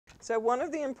So one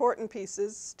of the important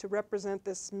pieces to represent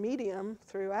this medium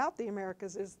throughout the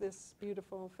Americas is this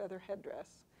beautiful feather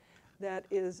headdress that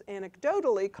is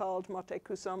anecdotally called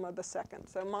Motecuhzoma II.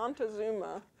 So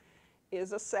Montezuma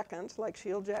is a second, like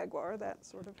Shield Jaguar. That's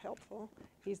sort of helpful.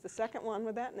 He's the second one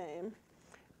with that name.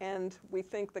 And we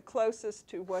think the closest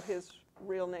to what his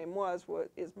real name was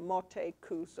is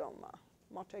Motecuhzoma.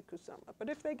 Motecuhzoma. But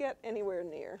if they get anywhere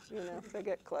near, if they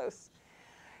get close.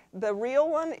 The real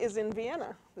one is in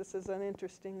Vienna. This is an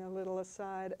interesting little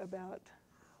aside about,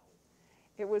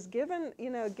 it was given,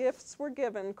 gifts were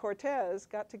given. Cortez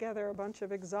got together a bunch of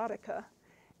exotica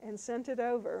and sent it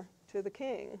over to the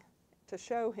king to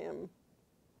show him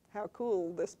how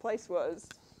cool this place was.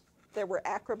 There were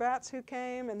acrobats who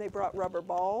came, and they brought rubber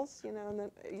balls, and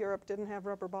Europe didn't have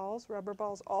rubber balls. Rubber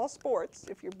balls, all sports.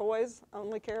 If your boys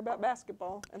only care about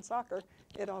basketball and soccer,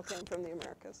 it all came from the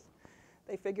Americas.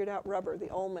 They figured out rubber. The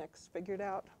Olmecs figured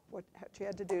out what you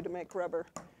had to do to make rubber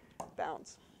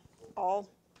bounce. All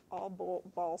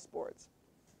ball sports.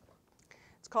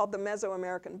 It's called the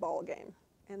Mesoamerican ball game,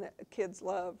 and kids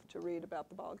love to read about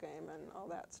the ball game and all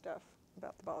that stuff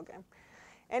about the ball game.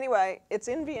 Anyway, it's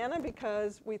in Vienna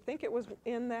because we think it was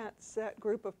in that set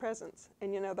group of presents.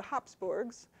 And the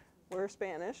Habsburgs were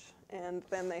Spanish, and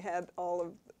then they had all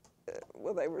of,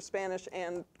 they were Spanish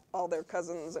and all their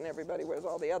cousins, and everybody was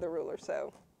all the other rulers,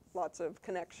 so lots of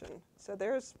connection. So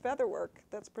there's featherwork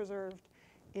that's preserved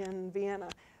in Vienna.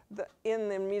 In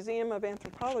the Museum of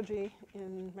Anthropology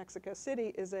in Mexico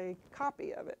City is a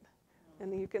copy of it.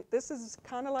 And this is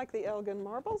kind of like the Elgin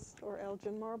marbles, or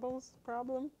Elgin marbles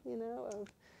problem, of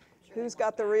who's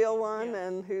got the real one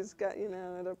and who's got,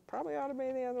 it probably ought to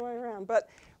be the other way around. But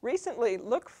recently,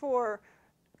 look for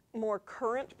more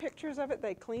current pictures of it.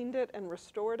 They cleaned it and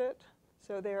restored it.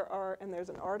 So there's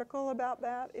an article about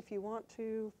that if you want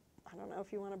to, I don't know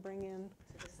if you want to bring in.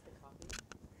 So this is the copy?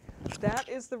 That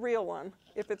is the real one.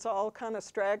 If it's all kind of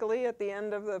straggly at the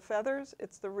end of the feathers,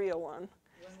 it's the real one.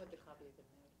 When would the copy have been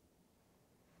made?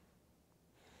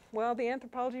 Well, the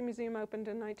Anthropology Museum opened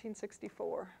in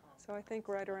 1964, so I think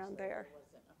right around there.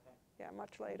 Okay. Yeah,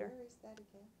 much later. Where is that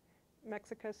again?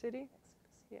 Mexico City?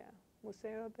 Yeah,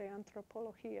 Museo de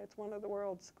Antropología. It's one of the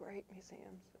world's great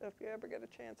museums, if you ever get a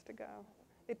chance to go.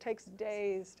 It takes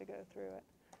days to go through it,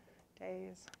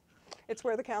 days. It's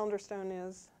where the calendar stone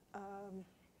is.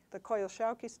 The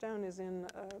Coyolxauhqui stone is in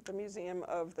the Museum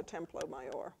of the Templo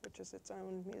Mayor, which is its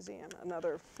own museum,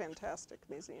 another fantastic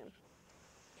museum.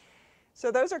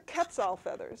 So those are Quetzal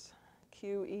feathers,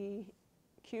 Q-U-E-T-Z-A-L,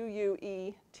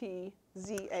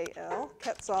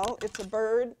 Quetzal. It's a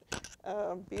bird,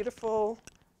 a beautiful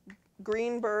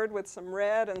green bird with some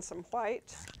red and some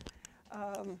white.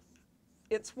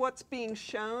 It's what's being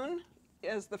shown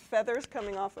as the feathers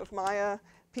coming off of Maya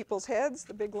people's heads,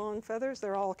 the big long feathers.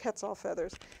 They're all Quetzal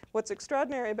feathers. What's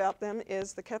extraordinary about them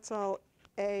is the Quetzal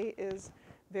A is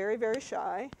very, very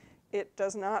shy. It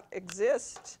does not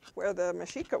exist where the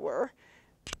Mexica were.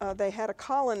 They had a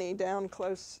colony down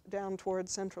towards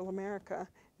Central America,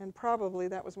 and probably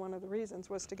that was one of the reasons,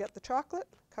 was to get the chocolate,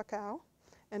 cacao,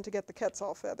 and to get the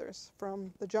Quetzal feathers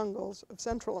from the jungles of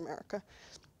Central America.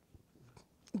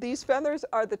 These feathers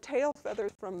are the tail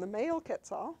feathers from the male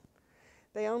Quetzal.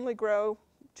 They only grow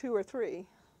 2 or 3,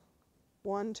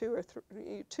 1, 2, or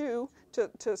 3, 2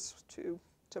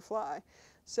 to fly.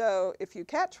 So if you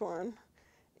catch one,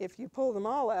 if you pull them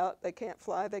all out, they can't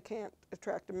fly, they can't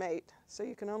attract a mate. So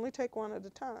you can only take one at a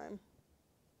time,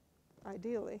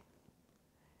 ideally.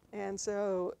 And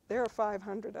so there are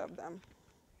 500 of them.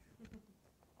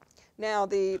 Now,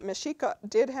 the Mexica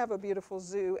did have a beautiful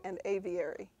zoo and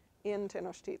aviary in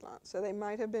Tenochtitlan, so they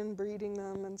might have been breeding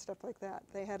them and stuff like that.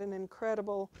 They had an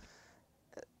incredible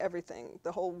everything.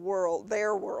 The whole world,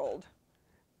 their world,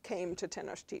 came to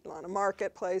Tenochtitlan, a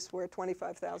marketplace where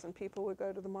 25,000 people would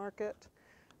go to the market.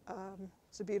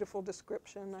 It's a beautiful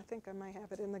description. I think I might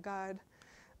have it in the guide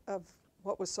of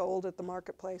what was sold at the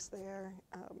marketplace there,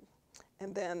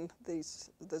 and then the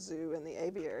zoo and the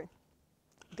aviary.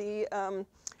 The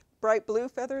bright blue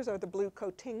feathers are the blue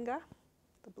cotinga,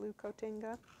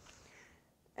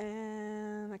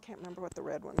 and I can't remember what the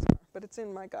red ones are, but it's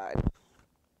in my guide.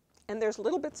 And there's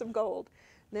little bits of gold.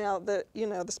 Now, the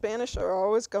Spanish are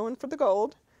always going for the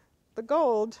gold. The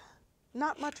gold,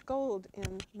 not much gold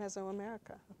in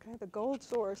Mesoamerica, okay? The gold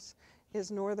source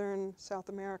is northern South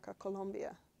America,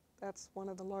 Colombia. That's one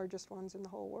of the largest ones in the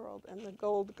whole world. And the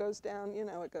gold goes down,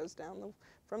 it goes down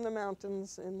from the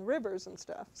mountains in the rivers and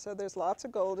stuff. So there's lots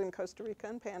of gold in Costa Rica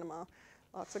and Panama,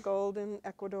 lots of gold in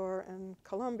Ecuador and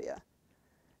Colombia.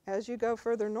 As you go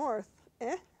further north,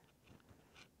 you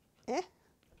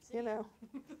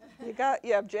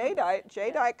have jadeite.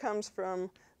 Jadeite comes from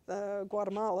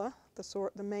Guatemala.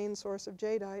 The main source of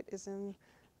jadeite is in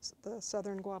the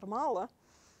southern Guatemala.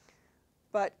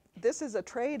 But this is a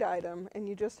trade item, and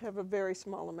you just have a very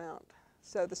small amount.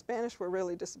 So the Spanish were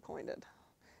really disappointed.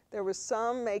 There was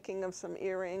some making of some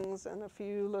earrings and a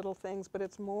few little things, but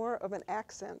it's more of an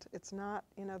accent. It's not,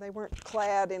 you know, they weren't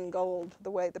clad in gold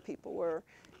the way the people were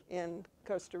in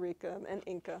Costa Rica and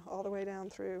Inca, all the way down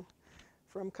through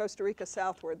from Costa Rica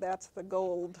southward. That's the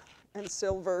gold and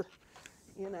silver,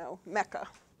 you know, mecca.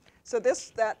 So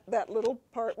that little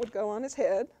part would go on his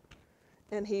head,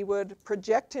 and he would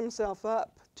project himself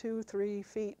up 2-3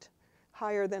 feet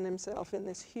higher than himself in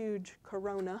this huge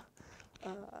corona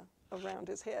around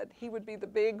his head. He would be the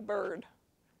big bird.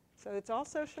 So it's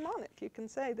also shamanic. You can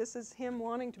say this is him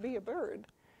wanting to be a bird.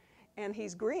 And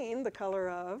he's green, the color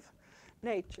of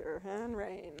nature and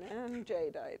rain and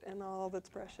jadeite and all that's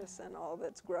precious and all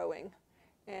that's growing.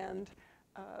 And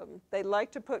they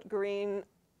like to put green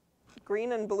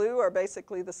and blue are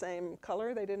basically the same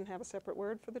color. They didn't have a separate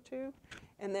word for the two.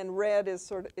 And then red is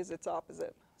its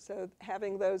opposite. So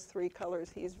having those 3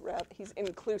 colors, he's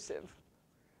inclusive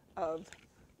of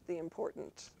the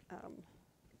important,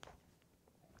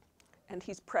 and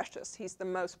he's precious. He's the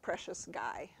most precious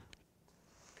guy.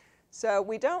 So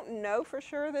we don't know for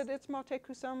sure that it's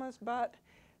Motecuhzoma's, but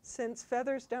since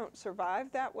feathers don't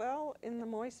survive that well in the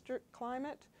moisture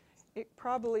climate, it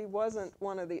probably wasn't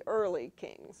one of the early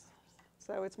kings.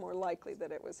 So it's more likely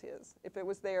that it was his, if it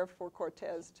was there for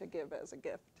Cortez to give as a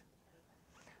gift.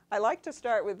 I like to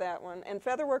start with that one. And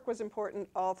featherwork was important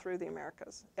all through the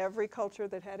Americas. Every culture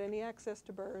that had any access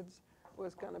to birds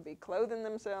was going to be clothing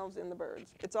themselves in the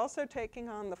birds. It's also taking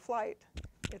on the flight.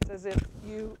 It's as if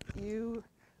you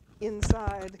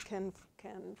inside can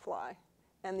fly.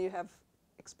 And you have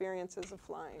experiences of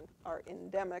flying are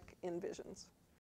endemic in visions.